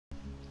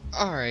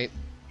Alright,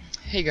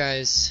 hey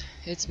guys,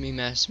 it's me,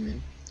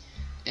 Masterman,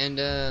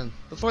 and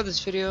before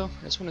this video,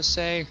 I just want to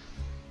say,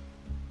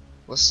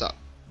 what's up?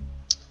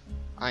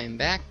 I am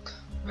back,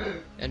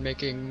 and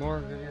making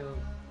more videos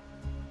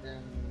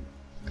than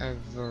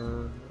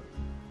ever,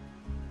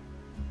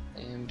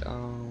 and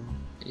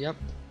yep,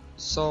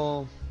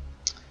 so,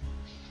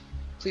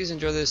 please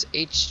enjoy this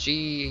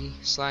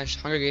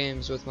HG/Hunger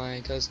Games with my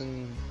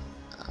cousin,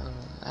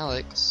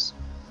 Alex,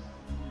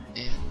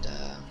 and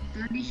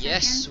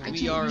yes,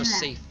 we are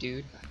safe,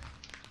 dude.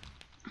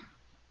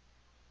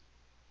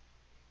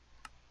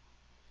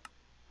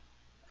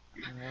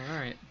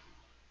 Alright.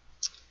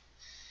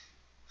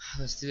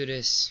 Let's do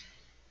this.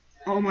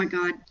 Oh my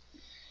god.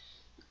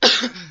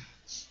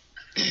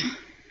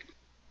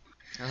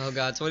 Oh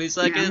god, 20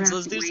 seconds. Yeah,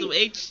 Let's do some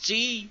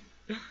HG.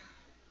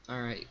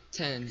 Alright,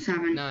 10,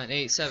 9,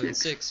 8, 7,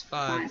 6,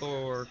 5,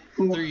 4,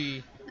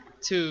 3,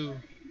 2,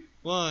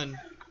 1.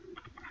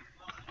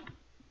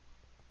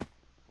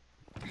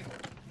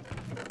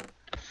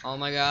 Oh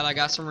my god, I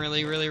got some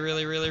really.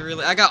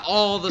 I got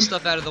all the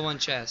stuff out of the one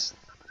chest.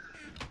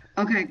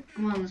 Okay,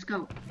 come on, let's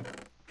go.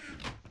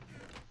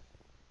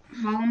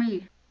 Follow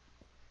me.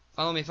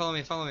 Follow me.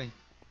 Okay.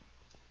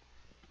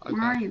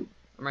 Where are you?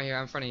 I'm right here,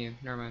 I'm in front of you.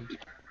 Never mind.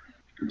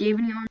 Do you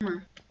have any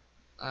armor?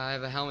 I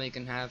have a helmet you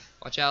can have.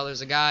 Watch out,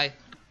 there's a guy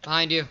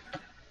behind you.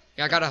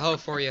 Yeah, I got a hoe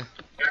for you.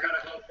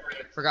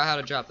 Forgot how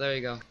to drop. There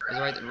you go.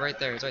 It's right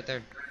there. It's right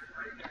there.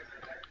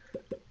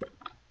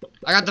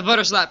 I got the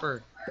butter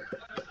slapper.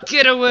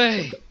 Get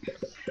away!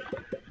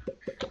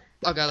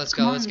 Oh god, let's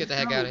go. Let's get the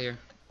heck out of here.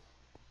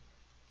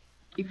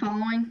 You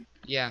following?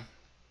 Yeah.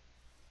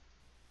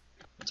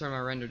 I'll turn my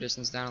render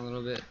distance down a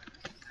little bit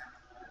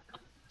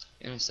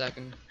in a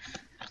second.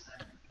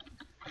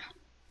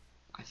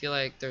 I feel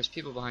like there's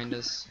people behind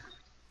us.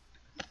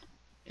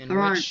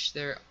 Which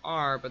there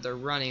are, but they're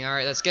running.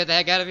 Alright, let's get the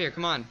heck out of here.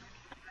 Come on.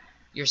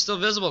 You're still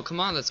visible. Come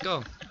on, let's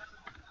go.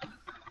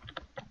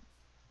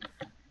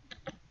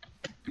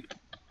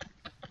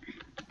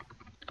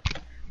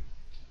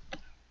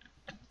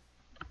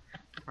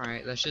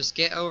 Alright, let's just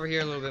get over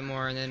here a little bit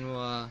more and then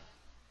we'll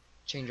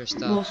change our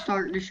stuff. We'll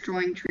start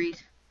destroying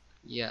trees.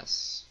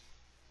 Yes.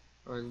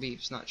 Or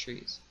leaves, not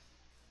trees.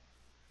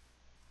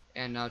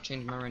 And I'll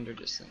change my render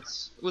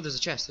distance. Ooh, there's a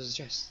chest.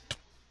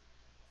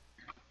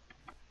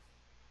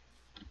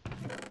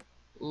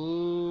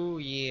 Ooh,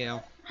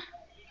 yeah.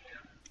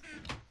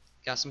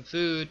 Got some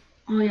food.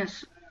 Oh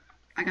yes,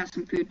 I got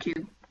some food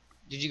too.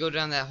 Did you go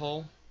down that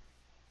hole?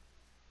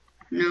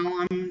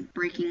 No, I'm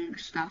breaking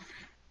stuff.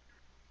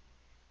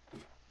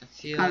 I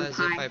feel as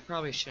if I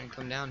probably shouldn't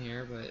come down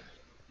here, but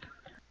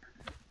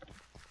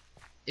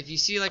if you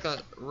see like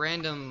a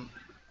random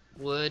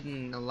wood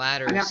and the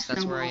ladders,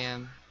 that's where I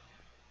am.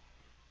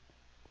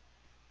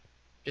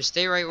 Just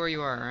stay right where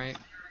you are, alright?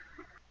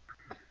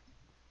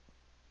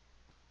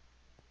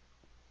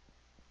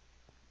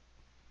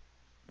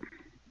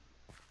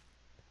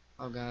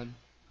 Oh god.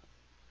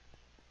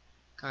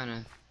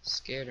 Kinda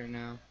scared her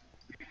now.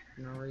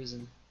 For no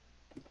reason.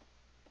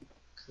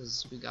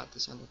 Because we got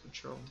this under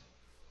control.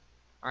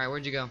 Alright,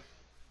 where'd you go?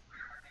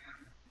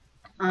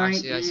 I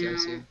see.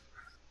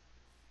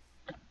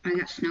 I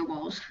got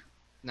snowballs.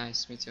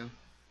 Nice, me too.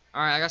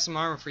 Alright, I got some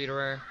armor for you to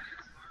wear.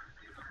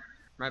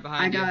 Right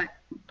behind you. I got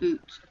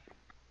boots.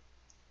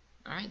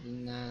 Alright,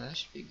 then that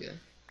should be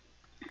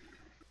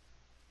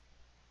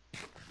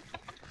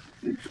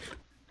good.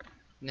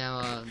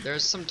 Now,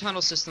 there's some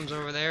tunnel systems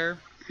over there.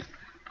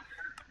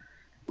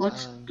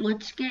 Let's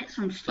get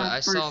some stuff. But I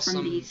saw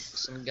these.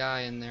 some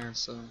guy in there,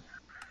 so.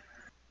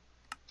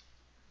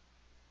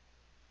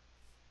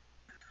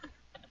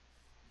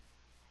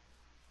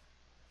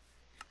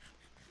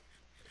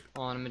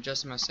 Hold on, I'm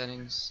adjusting my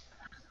settings.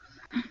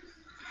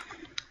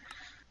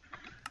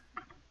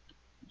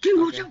 Dude,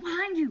 watch out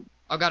behind you!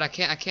 Oh god, I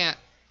can't.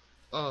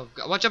 Oh,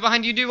 god, watch out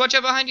behind you, dude! Watch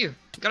out behind you!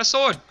 Got a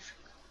sword!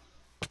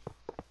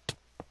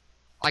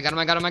 I got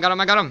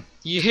him!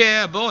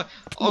 Yeah, boy!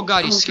 Oh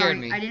god, you scared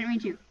me. I didn't mean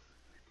to.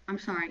 I'm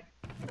sorry.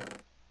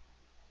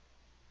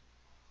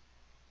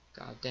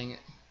 God dang it.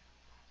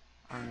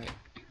 Alright.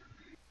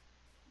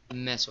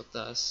 Mess with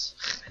us.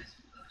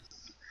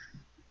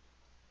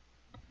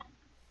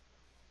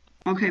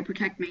 Okay,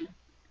 protect me.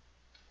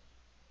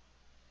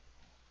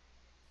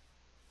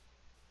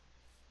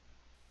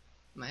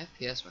 My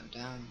FPS went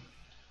down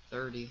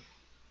 30.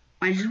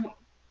 I'm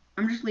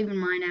just leaving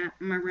mine at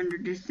my render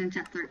distance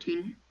at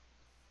 13.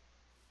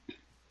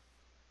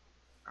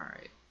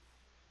 Alright.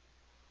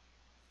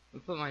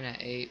 We'll put mine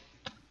at 8.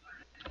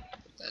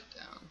 Put that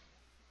down.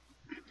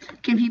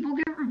 Can people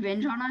get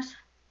revenge on us?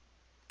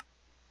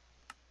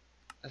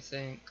 I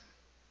think.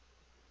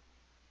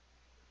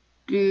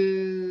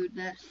 Dude,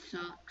 that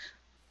sucks.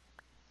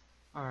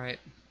 Alright.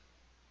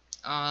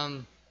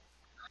 I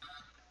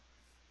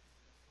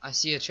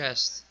see a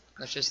chest.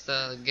 Let's just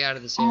get out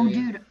of this area. Oh,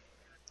 dude.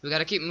 We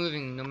gotta keep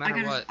moving no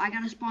matter what. I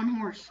got a spawn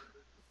horse.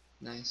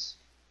 Nice.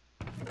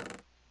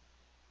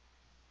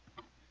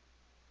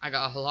 I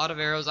got a lot of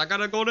arrows. I got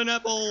a golden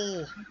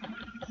apple.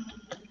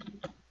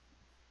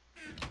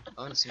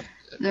 Oh, and some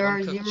There are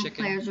uncooked 0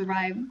 chicken. players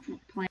revived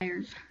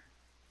players.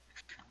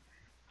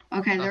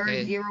 Okay, there are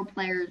Okay. 0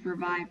 players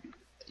revived.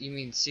 You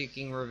mean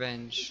seeking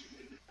revenge?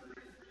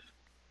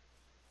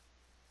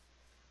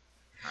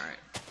 All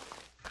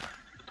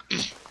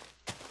right.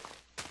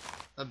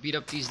 I'll beat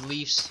up these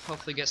leaves.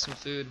 Hopefully, get some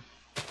food.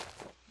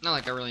 Not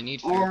like I really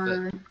need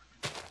food,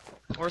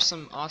 or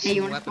some awesome hey,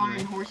 you want to spawn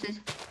weaponry. in horses?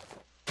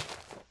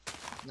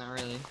 Not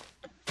really.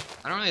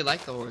 I don't really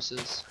like the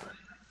horses.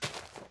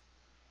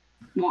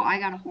 Well, I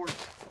got a horse.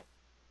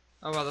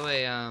 Oh, by the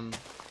way,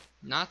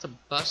 not to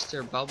bust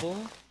your bubble,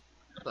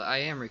 but I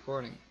am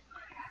recording.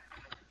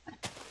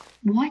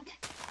 What?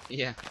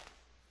 Yeah.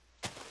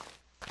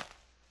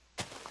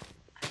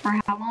 For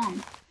how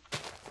long?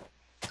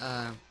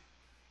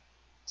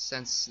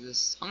 Since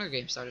this Hunger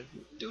Games started,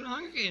 doing a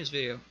Hunger Games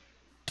video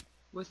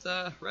with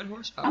Red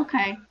Horsepower.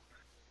 Okay.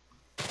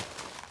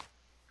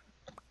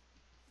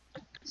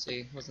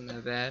 See, wasn't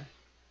that bad.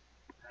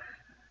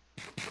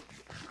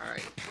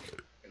 Alright,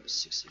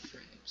 60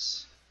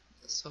 frames.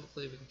 Let's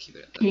hopefully we can keep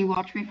it at that. Can you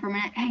watch me for a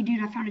minute? Hey,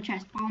 dude, I found a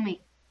chest. Follow me.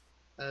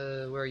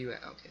 Where are you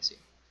at? Okay, see.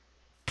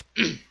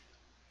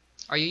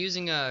 Are you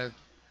using a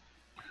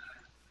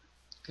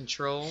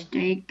control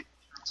Steak.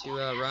 to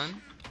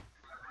run?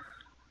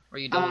 Or are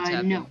you double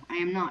tapping? No, I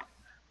am not.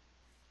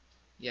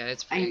 Yeah,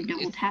 it's I pretty, am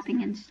double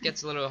tapping instead. It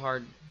gets a little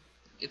hard.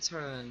 It's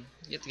hard.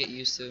 You have to get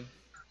used to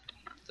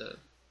the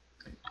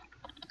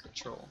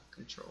control,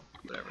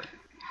 whatever.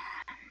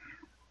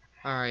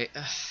 Alright,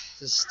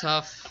 this is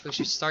tough. We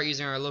should start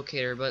using our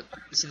locator, but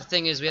see, the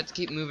thing is, we have to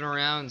keep moving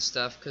around and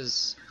stuff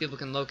because people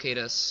can locate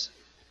us.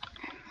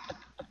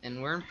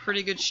 And we're in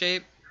pretty good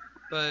shape,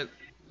 but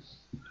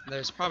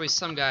there's probably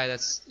some guy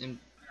that's in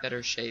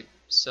better shape,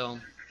 so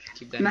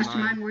keep that in mind.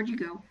 Mastermind, where'd you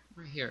go?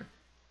 Right here.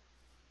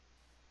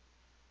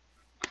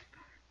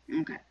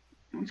 Okay,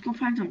 let's go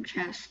find some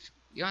chests.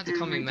 You don't have to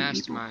call me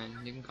Mastermind.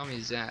 You can call me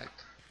Zach.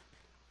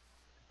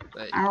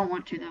 But I don't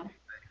want to though.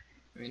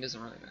 I mean, it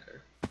doesn't really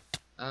matter.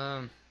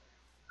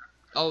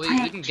 Oh, we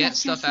can get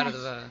stuff out of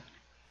the.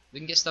 We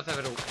can get stuff out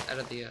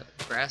of the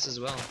grass as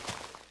well.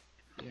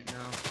 You didn't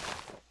know.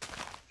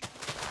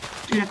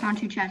 Dude, I found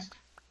 2 chests.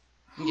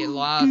 You can get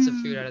lots of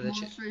food out of the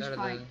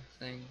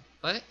thing.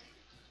 What?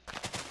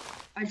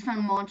 I just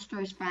found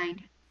monstrous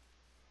find.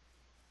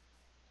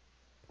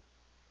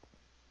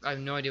 I have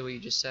no idea what you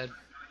just said.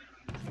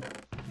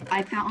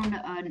 I found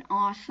an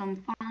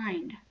awesome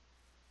find.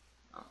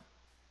 Oh.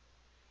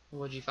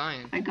 What'd you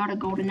find? I got a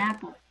golden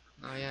apple.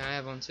 Oh yeah, I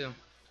have one too.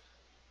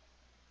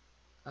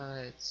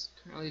 It's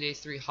currently day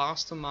 3.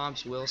 Hostile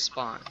mobs will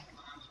spawn.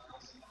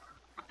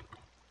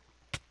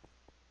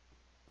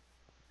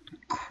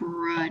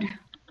 Crud.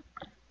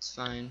 It's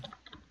fine.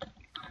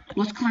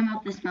 Let's climb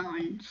up this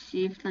mountain,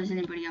 see if there's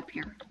anybody up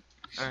here.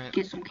 Alright.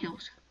 Get some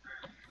kills.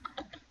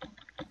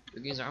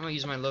 I'm gonna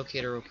use my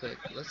locator real quick.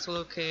 Let's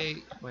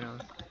locate. Wait, no.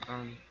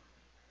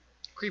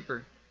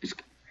 Creeper.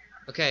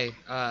 Okay.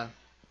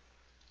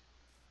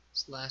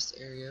 This last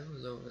area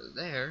was over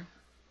there.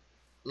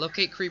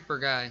 Locate creeper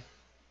guy.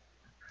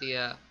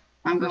 The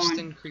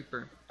Kristen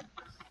creeper.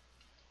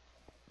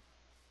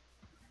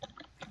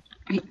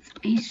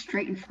 He's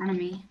straight in front of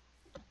me.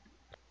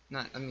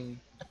 I mean,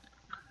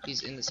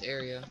 he's in this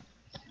area.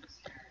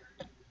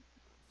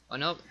 Oh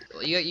no!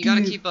 You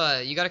gotta keep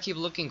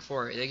looking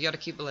for it. You gotta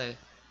keep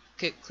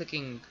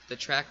clicking the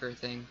tracker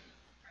thing.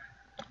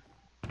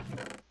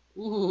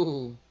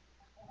 Ooh.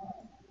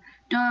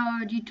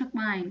 Dude, you took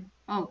mine.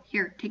 Oh,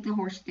 here, take the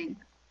horse thing.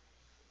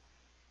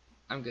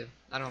 I'm good.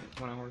 I don't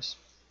want a horse.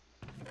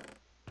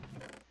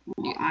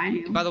 Well, I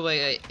do. By the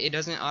way, it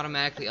doesn't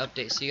automatically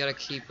update, so you gotta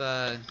keep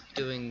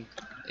doing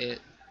it,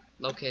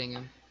 locating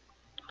him.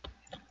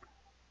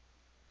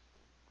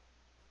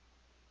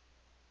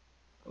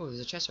 Oh, there's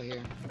a chest right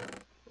here.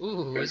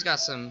 Ooh, it's got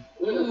some.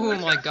 Oh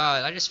my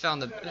god, I just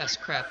found the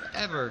best crap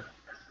ever.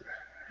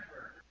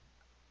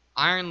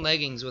 Iron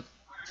leggings with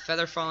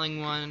feather falling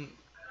 1,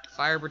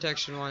 fire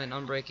protection 1, and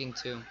unbreaking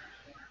 2.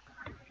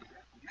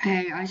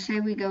 Hey, I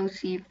say we go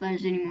see if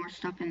there's any more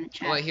stuff in the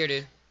chest. Oh wait, here,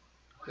 dude.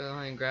 Go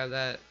ahead and grab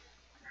that.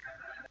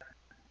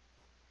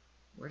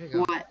 Where'd it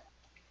go? What?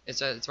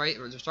 It's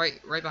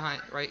right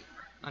behind, right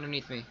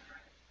underneath me.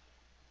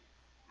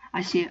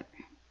 I see it.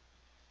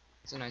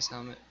 It's a nice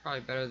helmet.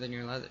 Probably better than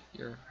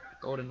your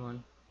golden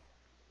one.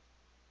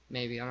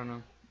 Maybe, I don't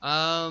know.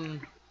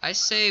 I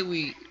say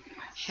we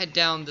head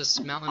down this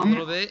mountain a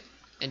little bit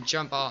and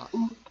jump off.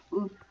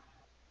 Ooh.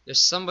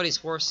 There's somebody's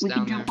horse down there.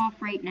 We can jump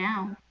off right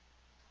now.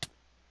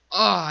 Oh,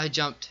 I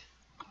jumped.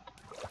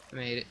 I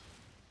made it.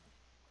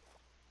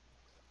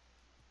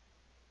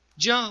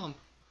 Jump!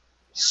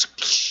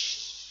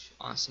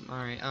 Awesome.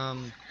 Alright,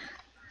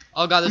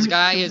 oh god, this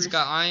guy has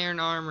got iron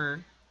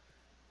armor.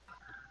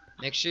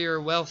 Make sure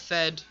you're well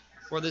fed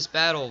for this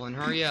battle and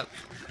hurry up.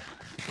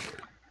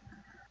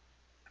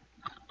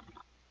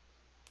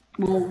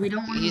 Well, we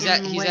don't want to He's get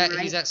in the way, right?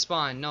 He's at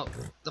spawn. No,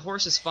 the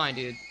horse is fine,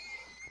 dude.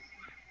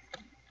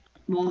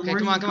 Well, Okay,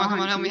 come on,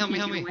 help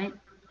me.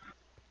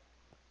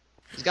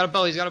 He's got a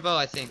bow,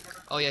 I think.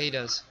 Oh yeah, he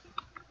does.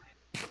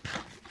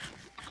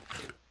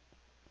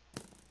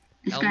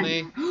 This Help guy,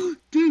 me.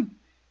 dude.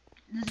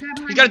 This guy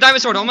behind He's got a me.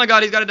 diamond sword. Oh my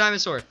god, he's got a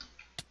diamond sword.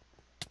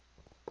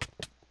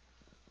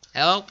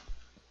 Help.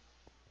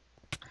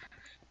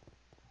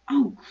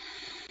 Oh,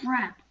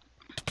 crap.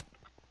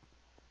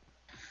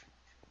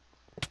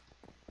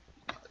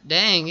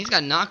 Dang, he's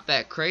got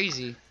knockback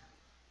crazy.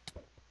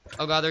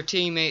 Oh god, they're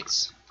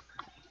teammates.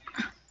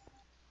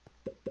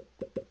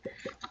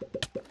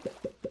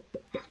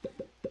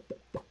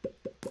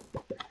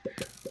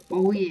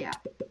 Oh, yeah.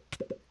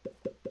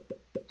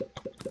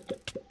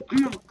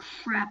 No,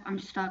 crap. I'm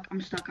stuck.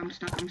 I'm stuck. I'm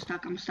stuck. I'm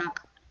stuck. I'm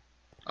stuck.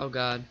 Oh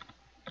god.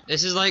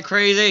 This is like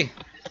crazy.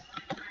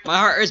 My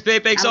heart is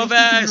beating so I'm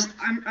fast.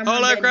 Holy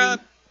revenging.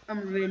 crap. I'm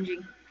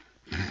revenging.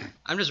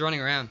 I'm just running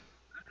around.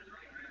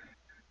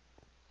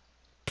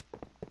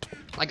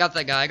 I got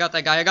that guy. I got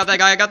that guy. I got that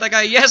guy. I got that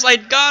guy. Yes, I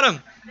got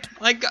him.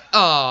 Like,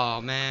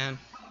 oh man.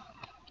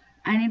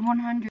 I need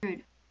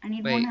 100. I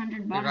need Wait,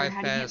 100 butter. revive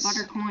How to get pass.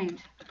 butter coins?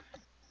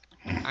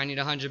 I need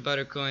 100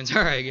 butter coins.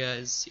 Alright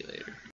guys, see you later.